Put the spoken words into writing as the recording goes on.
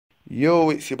Yo,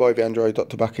 it's your boy the Android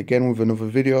Doctor back again with another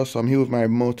video. So I'm here with my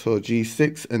Moto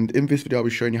G6, and in this video I'll be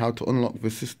showing you how to unlock the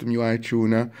System UI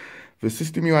Tuner. The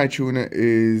System UI Tuner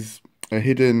is a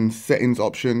hidden settings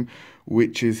option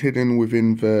which is hidden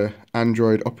within the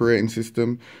Android operating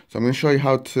system. So I'm going to show you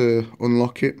how to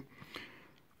unlock it,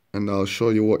 and I'll show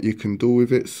you what you can do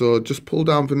with it. So just pull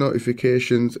down the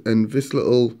notifications, and this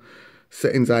little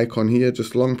settings icon here,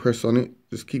 just long press on it,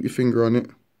 just keep your finger on it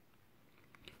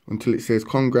until it says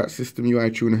congrats, System UI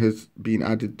Tuner has been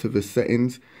added to the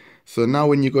settings. So now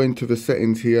when you go into the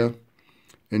settings here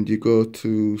and you go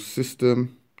to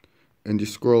system and you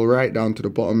scroll right down to the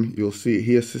bottom, you'll see it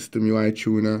here, System UI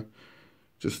Tuner.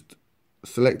 Just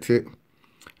select it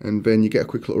and then you get a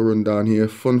quick little rundown here.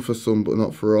 Fun for some but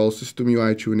not for all. System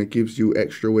UI Tuner gives you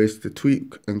extra ways to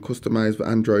tweak and customize the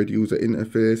Android user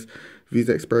interface. These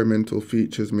experimental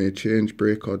features may change,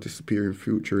 break or disappear in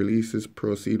future releases.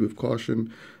 Proceed with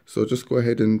caution. So just go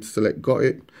ahead and select got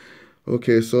it.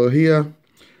 Okay, so here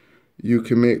you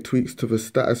can make tweaks to the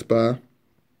status bar.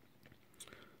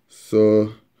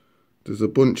 So there's a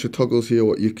bunch of toggles here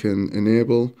what you can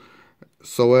enable.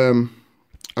 So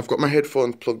I've got my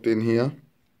headphones plugged in here,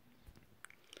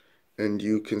 and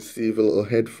you can see the little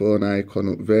headphone icon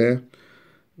up there.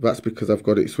 That's because I've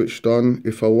got it switched on.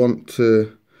 If I want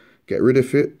to get rid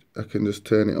of it, I can just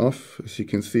turn it off. As you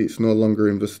can see, it's no longer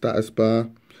in the status bar.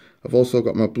 I've also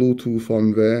got my Bluetooth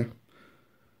on there.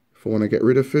 If I want to get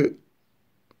rid of it,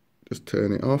 just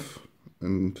turn it off,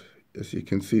 and as you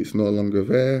can see, it's no longer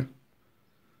there.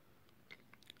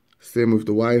 Same with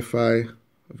the Wi-Fi.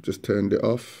 I've just turned it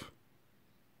off.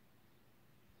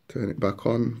 Turn it back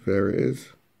on. There it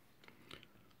is.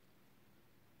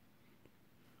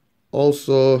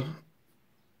 Also,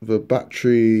 the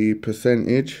battery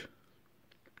percentage,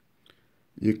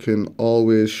 you can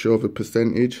always show the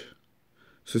percentage.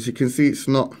 So as you can see, it's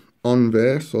not on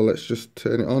there, so let's just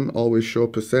turn it on. Always show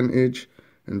percentage,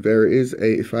 and there it is,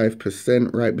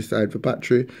 85% right beside the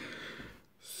battery.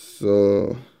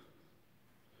 So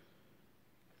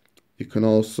you can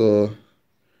also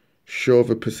show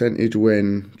the percentage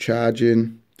when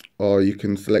charging, or you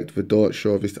can select the don't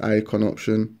show this icon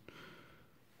option.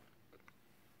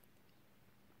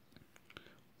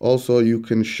 Also, you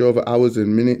can show the hours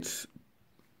and minutes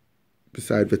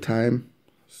beside the time.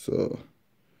 So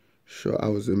show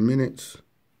hours and minutes.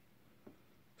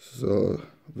 So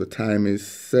the time is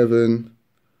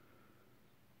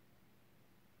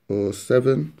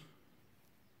 7:07.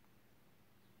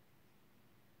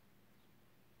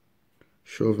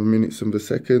 Show the minutes and the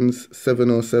seconds.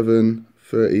 7:07,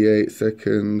 38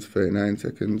 seconds, 39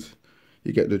 seconds.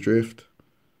 You get the drift.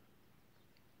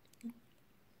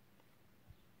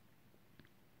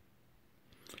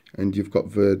 And you've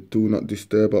got the do not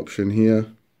disturb option here.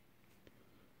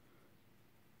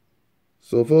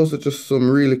 So those are just some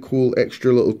really cool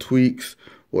extra little tweaks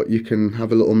what you can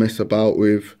have a little mess about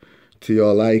with to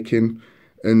your liking.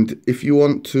 And if you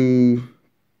want to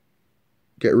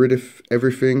get rid of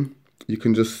everything, you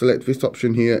can just select this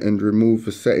option here and remove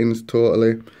the settings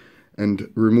totally,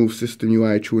 and remove System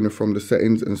UI Tuner from the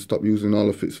settings and stop using all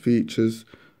of its features,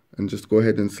 and just go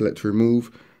ahead and select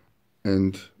remove.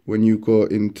 And when you go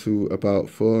into about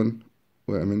phone,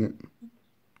 wait a minute.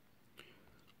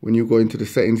 When you go into the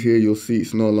settings here, you'll see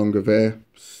it's no longer there.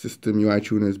 System UI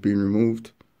Tuner has been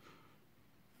removed.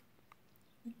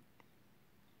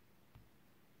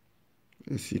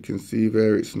 As you can see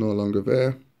there, it's no longer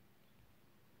there.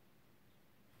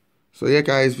 So yeah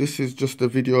guys, this is just a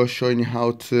video showing you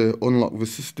how to unlock the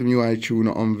System UI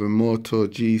Tuner on the Moto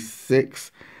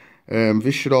G6.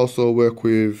 This should also work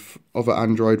with other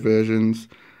Android versions.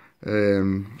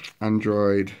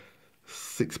 Android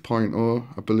 6.0,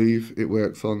 I believe it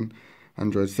works on,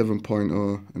 Android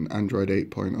 7.0 and Android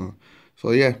 8.0. So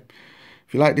yeah,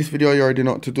 if you like this video, you already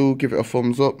know what to do. Give it a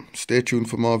thumbs up. Stay tuned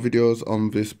for more videos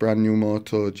on this brand new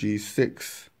Moto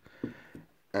G6.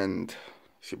 And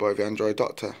it's your boy the Android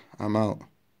Doctor. I'm out.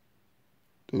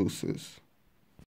 Deuces.